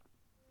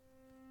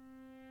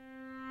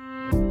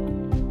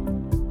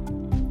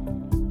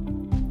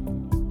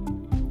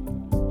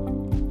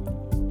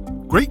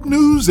Great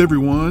news,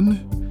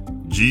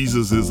 everyone!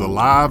 Jesus is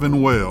alive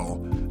and well.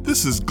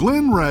 This is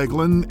Glenn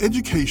Ragland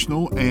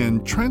Educational and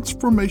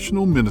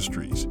Transformational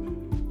Ministries.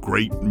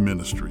 Great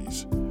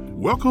Ministries.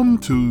 Welcome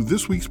to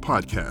this week's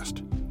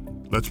podcast.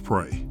 Let's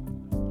pray.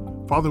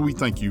 Father, we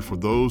thank you for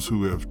those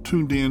who have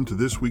tuned in to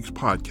this week's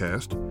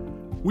podcast.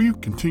 We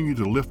continue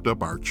to lift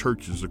up our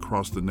churches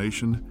across the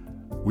nation.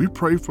 We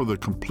pray for the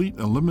complete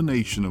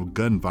elimination of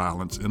gun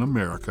violence in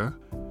America.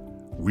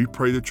 We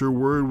pray that your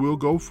word will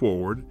go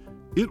forward.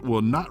 It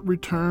will not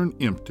return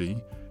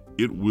empty.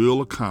 It will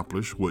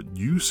accomplish what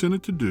you sent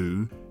it to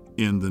do.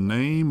 In the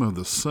name of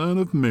the Son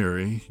of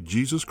Mary,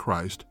 Jesus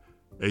Christ.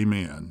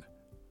 Amen.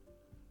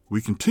 We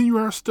continue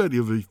our study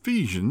of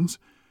Ephesians,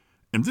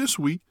 and this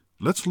week,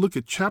 let's look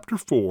at chapter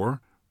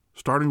 4,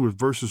 starting with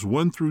verses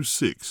 1 through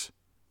 6.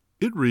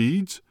 It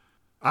reads,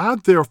 I,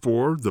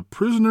 therefore, the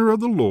prisoner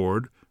of the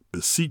Lord,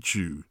 beseech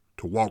you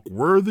to walk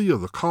worthy of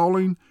the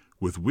calling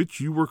with which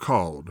you were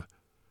called,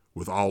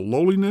 with all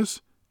lowliness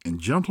and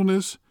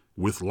gentleness,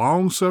 with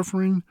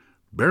long-suffering,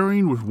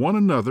 bearing with one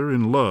another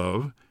in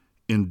love,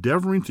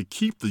 endeavoring to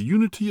keep the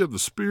unity of the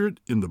Spirit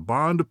in the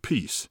bond of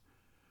peace.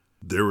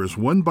 There is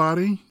one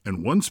body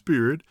and one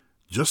Spirit,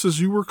 just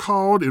as you were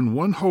called in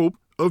one hope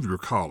of your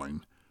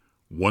calling,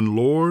 one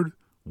Lord,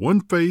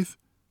 one faith,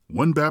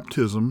 one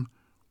baptism,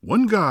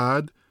 one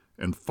God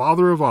and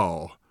Father of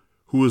all,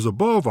 who is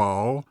above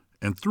all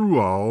and through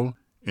all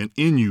and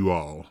in you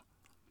all.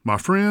 My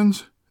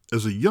friends,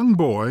 as a young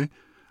boy,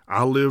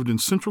 I lived in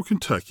central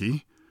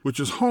Kentucky, which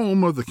is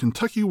home of the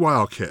Kentucky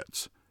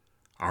Wildcats.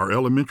 Our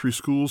elementary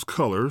school's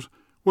colors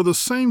were the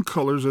same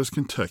colors as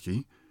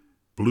Kentucky,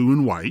 blue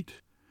and white,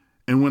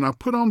 and when I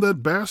put on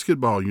that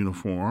basketball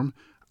uniform,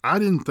 I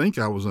didn't think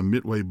I was a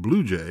Midway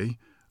Blue Jay.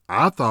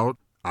 I thought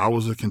I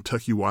was a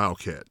Kentucky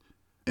Wildcat,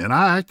 and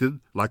I acted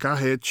like I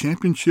had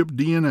championship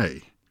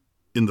DNA.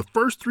 In the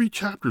first 3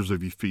 chapters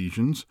of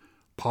Ephesians,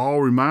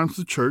 Paul reminds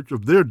the church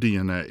of their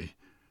DNA.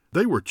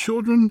 They were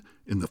children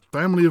in the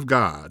family of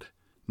God.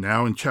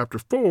 Now in chapter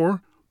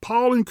 4,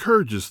 Paul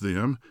encourages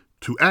them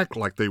to act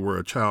like they were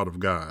a child of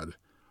God.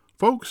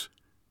 Folks,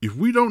 if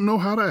we don't know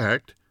how to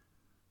act,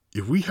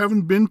 if we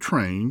haven't been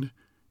trained,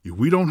 if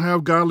we don't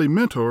have godly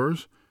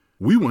mentors,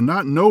 we will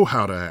not know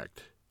how to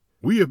act.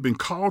 We have been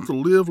called to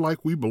live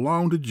like we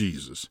belong to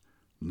Jesus,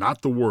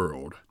 not the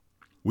world.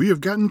 We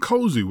have gotten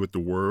cozy with the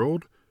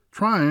world,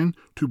 trying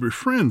to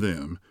befriend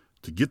them,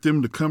 to get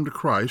them to come to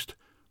Christ,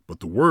 but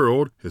the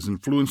world has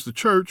influenced the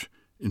church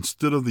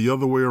instead of the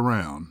other way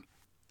around.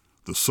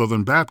 The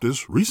Southern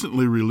Baptists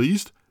recently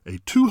released a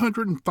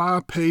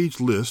 205-page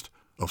list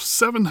of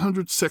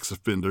 700 sex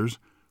offenders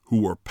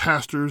who were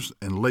pastors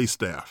and lay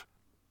staff.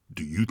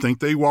 Do you think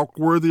they walked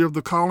worthy of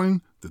the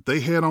calling that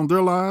they had on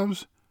their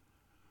lives?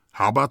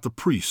 How about the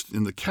priests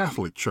in the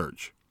Catholic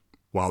Church?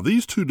 While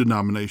these 2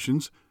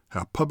 denominations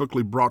have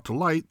publicly brought to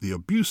light the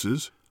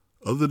abuses,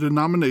 other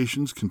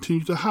denominations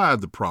continue to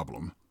hide the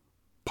problem.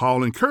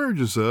 Paul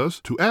encourages us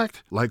to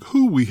act like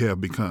who we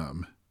have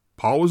become.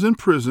 Paul was in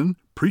prison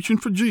preaching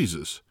for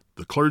Jesus.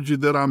 The clergy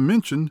that I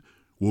mentioned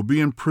will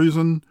be in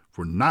prison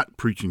for not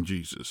preaching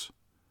Jesus.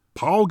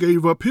 Paul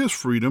gave up his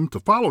freedom to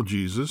follow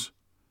Jesus,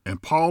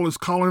 and Paul is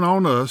calling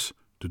on us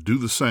to do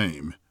the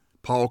same.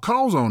 Paul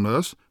calls on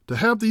us to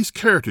have these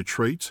character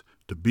traits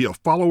to be a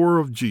follower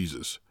of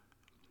Jesus.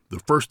 The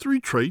first 3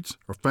 traits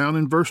are found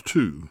in verse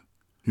 2.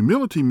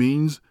 Humility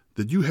means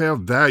that you have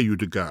value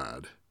to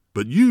God,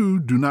 but you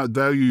do not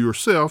value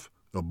yourself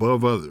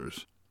above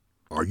others.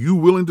 Are you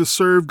willing to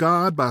serve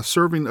God by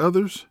serving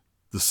others?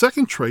 The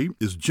second trait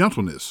is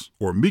gentleness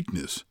or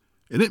meekness,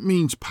 and it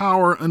means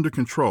power under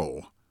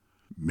control.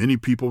 Many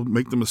people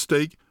make the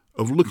mistake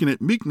of looking at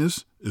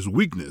meekness as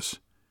weakness.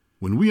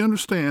 When we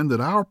understand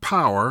that our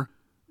power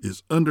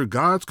is under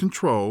God's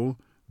control,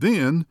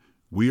 then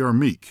we are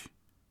meek.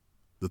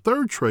 The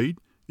third trait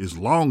is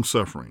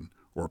long-suffering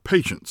or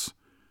patience,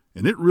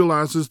 and it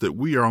realizes that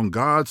we are on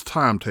God's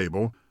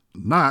timetable,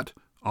 not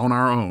on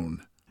our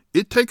own.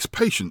 It takes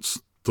patience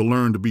to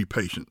learn to be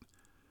patient.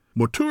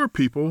 Mature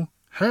people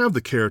have the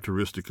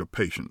characteristic of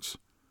patience.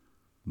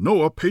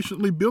 Noah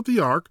patiently built the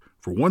ark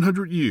for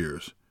 100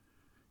 years.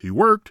 He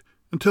worked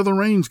until the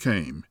rains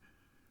came.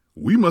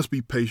 We must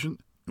be patient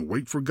and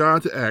wait for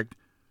God to act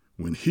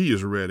when He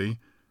is ready,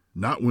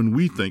 not when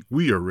we think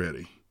we are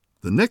ready.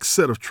 The next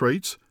set of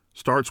traits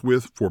starts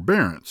with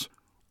forbearance,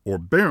 or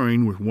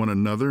bearing with one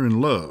another in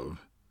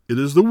love. It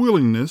is the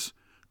willingness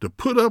to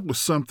put up with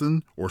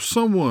something or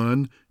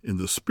someone in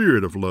the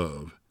spirit of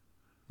love.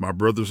 My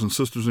brothers and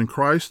sisters in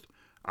Christ,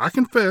 I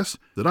confess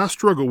that I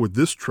struggle with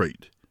this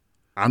trait.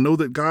 I know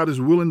that God is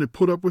willing to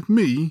put up with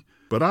me,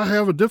 but I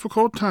have a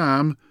difficult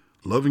time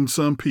loving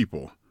some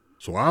people,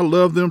 so I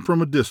love them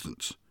from a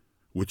distance,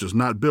 which is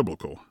not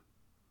biblical.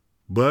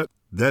 But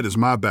that is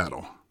my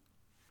battle.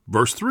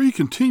 Verse 3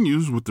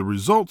 continues with the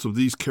results of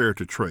these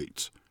character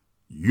traits.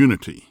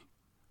 Unity.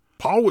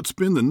 Paul would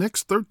spend the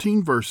next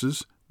 13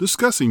 verses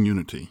discussing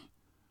unity.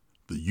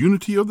 The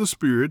unity of the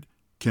Spirit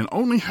can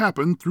only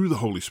happen through the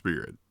Holy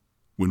Spirit.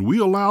 When we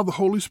allow the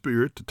Holy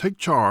Spirit to take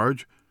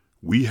charge,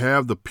 we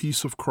have the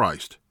peace of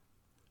Christ.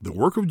 The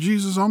work of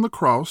Jesus on the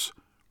cross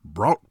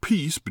brought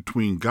peace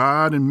between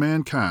God and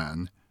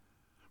mankind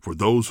for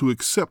those who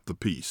accept the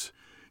peace.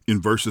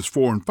 In verses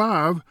 4 and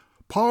 5,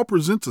 Paul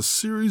presents a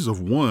series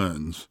of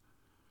ones.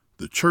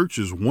 The church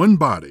is one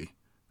body,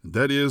 and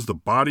that is the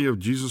body of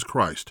Jesus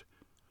Christ.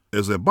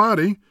 As a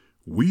body,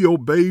 we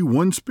obey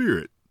one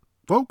Spirit.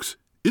 Folks,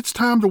 it's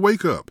time to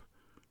wake up.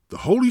 The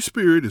Holy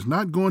Spirit is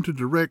not going to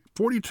direct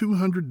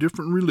 4,200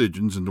 different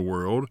religions in the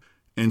world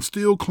and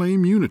still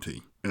claim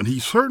unity. And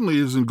he certainly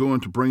isn't going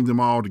to bring them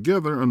all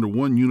together under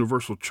one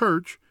universal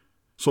church.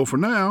 So for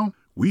now,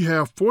 we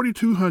have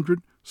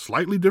 4,200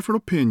 slightly different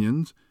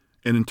opinions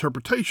and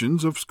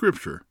interpretations of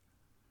Scripture.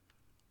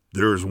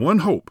 There is one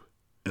hope,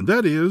 and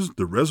that is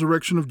the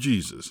resurrection of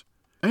Jesus.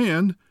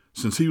 And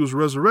since he was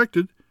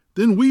resurrected,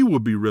 then we will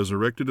be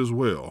resurrected as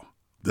well.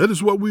 That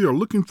is what we are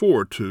looking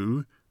forward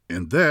to,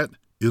 and that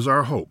is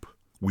our hope.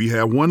 We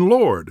have one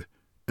Lord,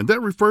 and that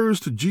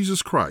refers to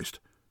Jesus Christ,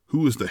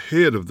 who is the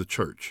head of the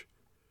church.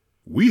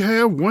 We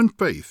have one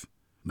faith,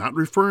 not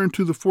referring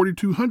to the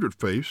 4,200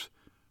 faiths,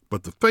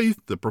 but the faith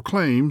that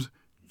proclaims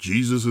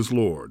Jesus is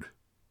Lord.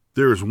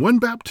 There is one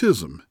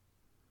baptism,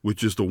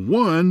 which is the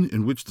one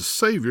in which the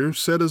Savior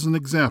set as an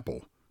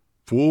example,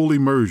 full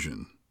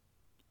immersion.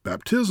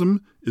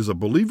 Baptism is a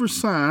believer's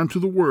sign to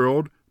the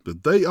world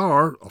that they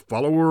are a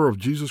follower of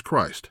Jesus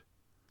Christ.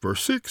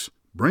 Verse 6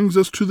 brings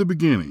us to the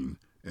beginning,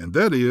 and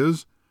that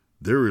is,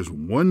 there is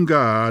one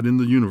God in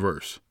the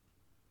universe.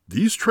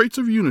 These traits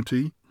of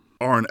unity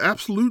are an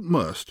absolute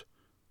must.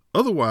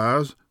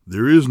 Otherwise,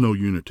 there is no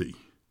unity.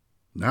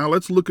 Now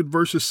let's look at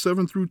verses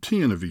 7 through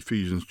 10 of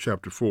Ephesians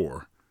chapter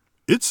 4.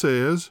 It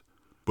says,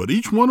 "But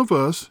each one of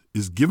us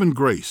is given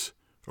grace,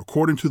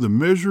 according to the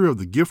measure of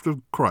the gift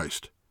of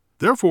Christ.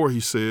 Therefore,"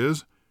 he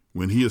says,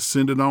 "when he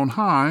ascended on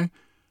high,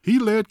 he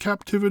led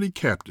captivity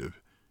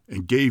captive,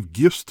 and gave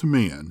gifts to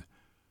men.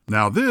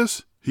 Now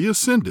this, he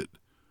ascended.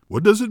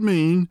 What does it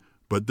mean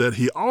but that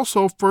he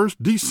also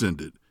first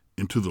descended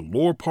into the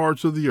lower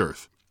parts of the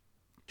earth?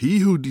 He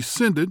who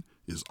descended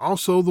is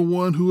also the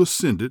one who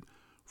ascended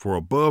for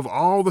above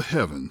all the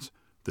heavens,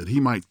 that he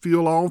might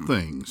fill all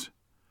things."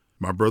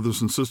 My brothers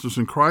and sisters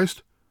in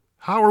Christ,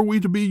 how are we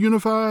to be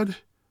unified?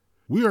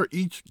 We are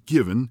each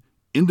given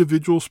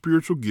individual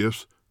spiritual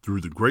gifts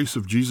through the grace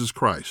of Jesus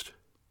Christ.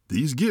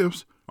 These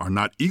gifts are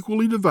not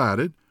equally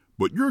divided,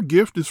 but your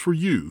gift is for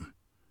you.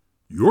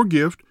 Your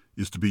gift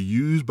is to be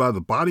used by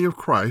the body of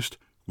Christ,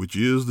 which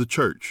is the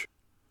church.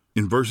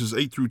 In verses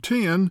 8 through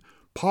 10,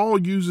 Paul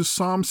uses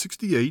Psalm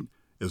 68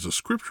 as a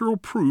scriptural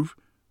proof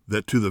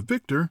that to the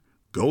victor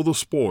go the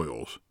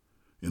spoils.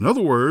 In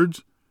other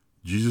words,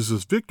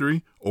 Jesus'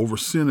 victory over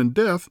sin and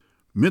death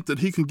meant that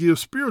he can give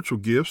spiritual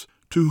gifts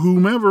to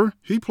whomever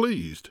he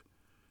pleased.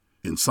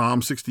 In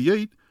Psalm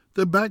 68,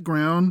 the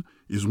background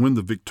is when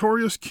the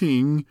victorious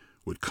king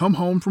would come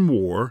home from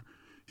war.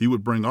 He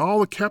would bring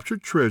all the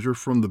captured treasure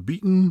from the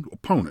beaten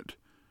opponent.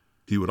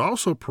 He would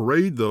also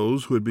parade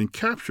those who had been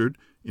captured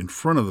in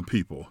front of the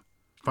people.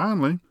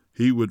 Finally,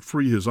 he would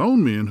free his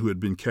own men who had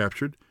been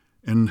captured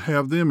and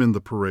have them in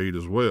the parade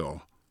as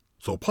well.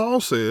 So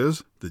Paul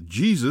says that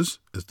Jesus,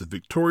 as the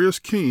victorious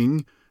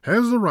king,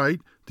 has the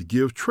right to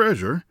give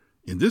treasure,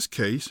 in this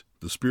case,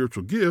 the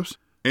spiritual gifts,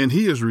 and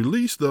he has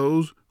released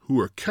those who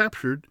are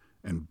captured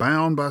and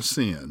bound by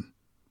sin.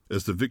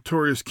 As the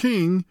victorious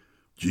king,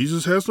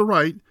 Jesus has the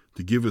right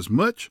to give as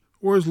much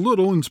or as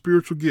little in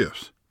spiritual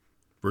gifts.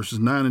 Verses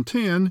 9 and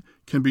 10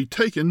 can be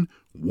taken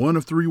one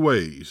of three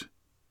ways.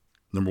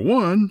 Number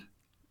 1,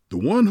 the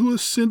one who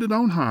ascended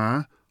on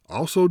high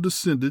also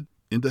descended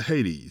into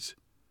Hades.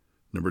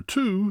 Number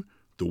 2,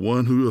 the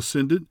one who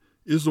ascended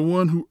is the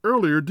one who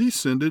earlier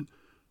descended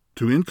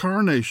to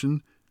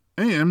incarnation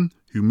and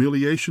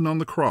humiliation on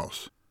the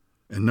cross.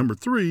 And number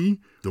 3,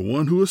 the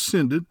one who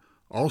ascended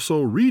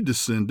also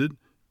redescended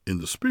in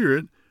the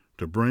Spirit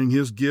to bring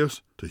his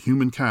gifts to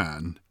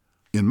humankind.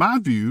 In my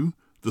view,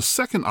 the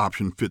second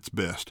option fits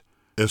best,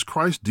 as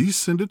Christ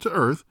descended to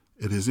earth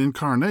at his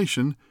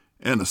incarnation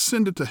and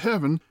ascended to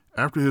heaven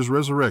after his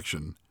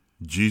resurrection.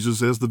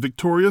 Jesus, as the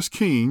victorious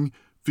king,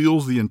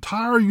 fills the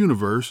entire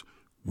universe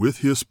with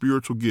his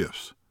spiritual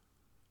gifts.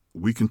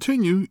 We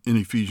continue in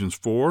Ephesians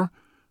 4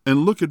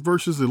 and look at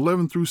verses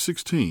 11 through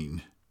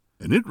 16.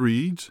 And it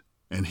reads,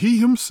 "And he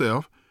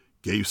himself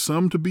gave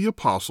some to be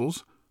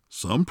apostles,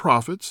 some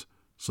prophets,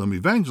 some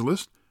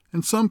evangelists,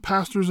 and some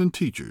pastors and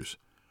teachers,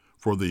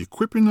 for the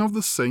equipping of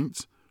the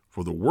saints,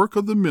 for the work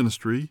of the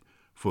ministry,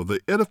 for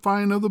the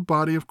edifying of the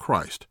body of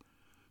Christ,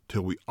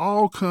 till we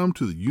all come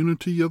to the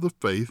unity of the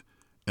faith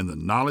and the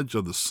knowledge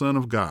of the Son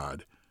of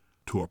God,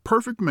 to a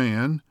perfect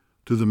man,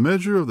 to the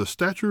measure of the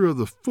stature of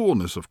the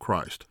fullness of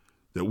Christ,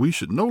 that we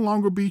should no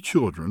longer be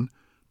children,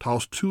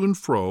 tossed to and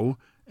fro,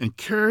 and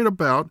carried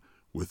about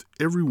with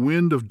every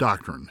wind of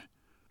doctrine,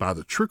 by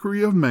the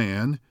trickery of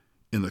man,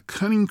 in the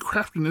cunning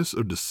craftiness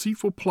of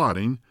deceitful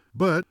plotting,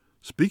 but,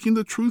 speaking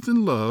the truth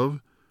in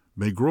love,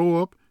 may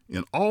grow up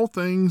in all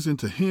things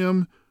into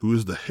him who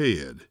is the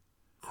head,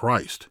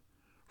 Christ,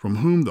 from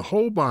whom the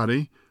whole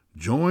body,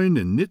 joined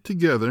and knit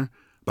together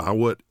by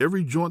what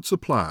every joint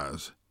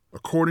supplies,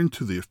 according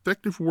to the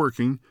effective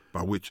working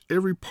by which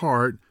every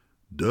part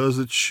does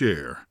its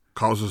share,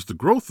 causes the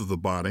growth of the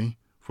body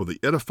for the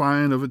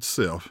edifying of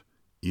itself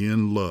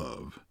in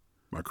love.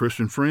 My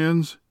Christian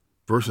friends,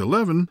 verse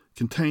 11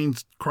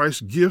 contains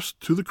Christ's gifts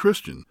to the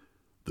Christian.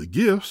 The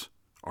gifts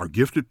are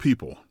gifted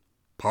people.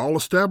 Paul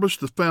established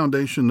the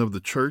foundation of the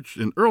church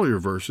in earlier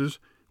verses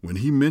when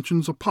he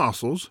mentions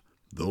apostles,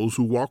 those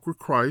who walk with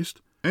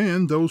Christ,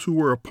 and those who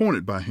were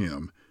appointed by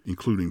him,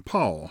 including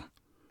Paul.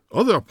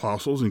 Other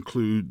apostles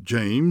include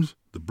James,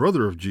 the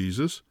brother of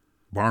Jesus,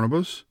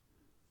 Barnabas,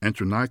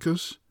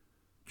 Andronicus,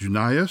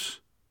 Junias,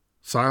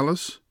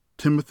 Silas,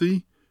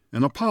 Timothy,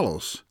 and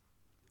Apollos.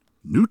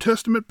 New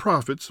Testament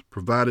prophets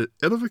provided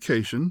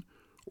edification,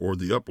 or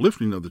the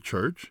uplifting of the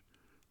church.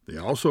 They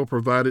also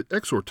provided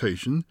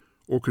exhortation,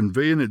 or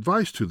conveying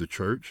advice to the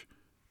church,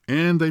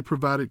 and they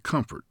provided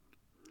comfort.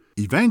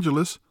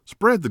 Evangelists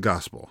spread the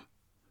gospel.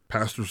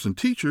 Pastors and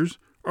teachers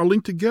are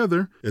linked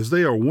together as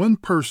they are one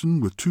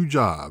person with two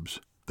jobs.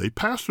 They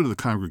pastor the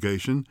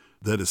congregation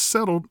that is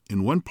settled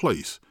in one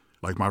place,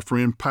 like my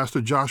friend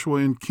Pastor Joshua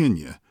in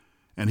Kenya,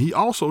 and he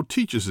also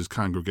teaches his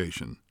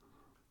congregation.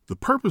 The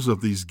purpose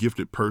of these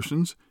gifted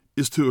persons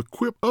is to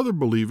equip other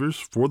believers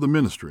for the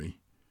ministry.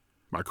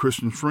 My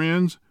Christian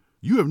friends,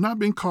 you have not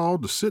been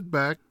called to sit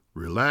back,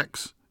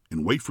 relax,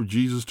 and wait for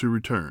Jesus to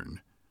return.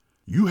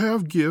 You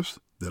have gifts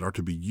that are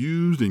to be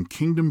used in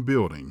kingdom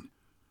building.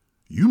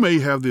 You may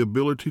have the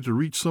ability to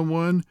reach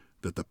someone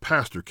that the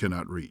pastor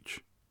cannot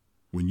reach.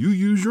 When you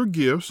use your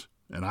gifts,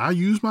 and I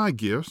use my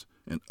gifts,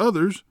 and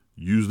others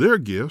use their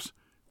gifts,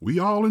 we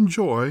all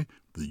enjoy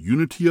the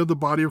unity of the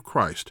body of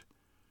Christ.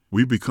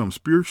 We become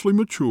spiritually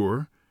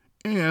mature,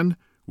 and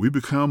we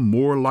become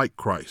more like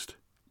Christ.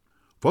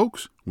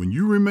 Folks, when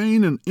you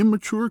remain an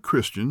immature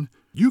Christian,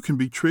 you can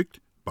be tricked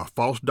by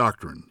false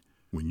doctrine.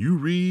 When you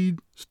read,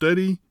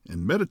 study,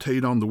 and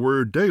meditate on the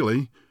Word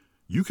daily,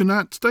 you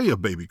cannot stay a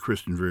baby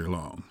Christian very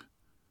long.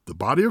 The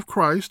body of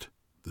Christ,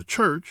 the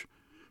church,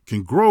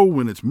 can grow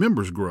when its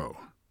members grow.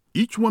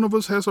 Each one of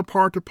us has a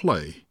part to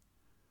play.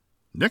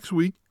 Next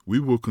week, we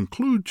will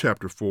conclude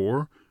chapter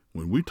 4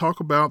 when we talk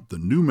about the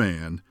new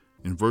man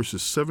in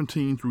verses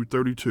 17 through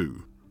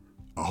 32.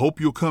 I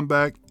hope you'll come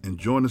back and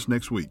join us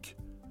next week.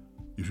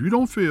 If you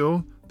don't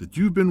feel that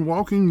you've been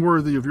walking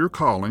worthy of your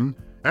calling,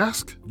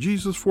 ask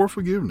Jesus for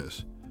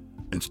forgiveness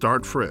and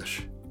start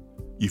fresh.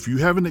 If you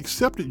haven't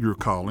accepted your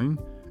calling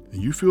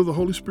and you feel the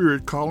Holy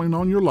Spirit calling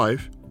on your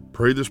life,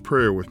 pray this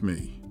prayer with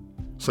me.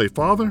 Say,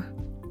 Father,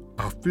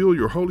 I feel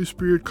your Holy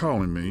Spirit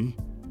calling me,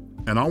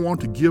 and I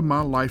want to give my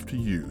life to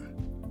you.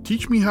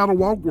 Teach me how to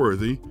walk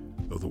worthy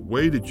of the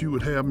way that you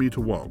would have me to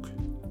walk.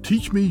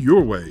 Teach me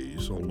your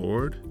ways, O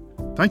Lord.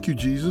 Thank you,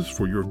 Jesus,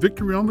 for your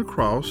victory on the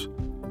cross,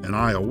 and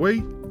I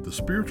await the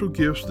spiritual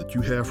gifts that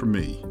you have for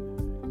me.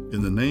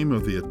 In the name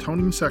of the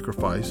atoning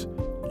sacrifice,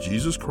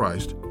 Jesus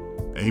Christ,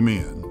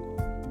 amen.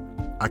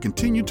 I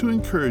continue to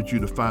encourage you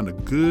to find a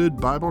good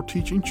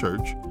Bible-teaching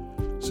church.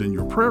 Send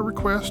your prayer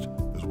request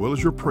as well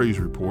as your praise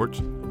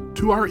reports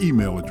to our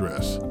email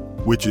address,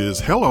 which is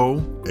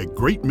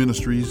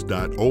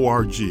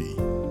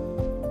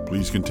hello@greatministries.org.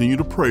 Please continue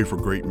to pray for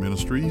Great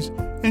Ministries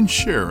and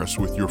share us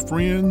with your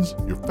friends,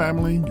 your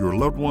family, your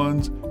loved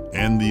ones,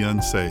 and the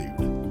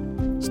unsaved.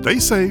 Stay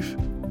safe,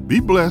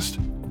 be blessed,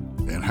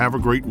 and have a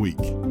great week.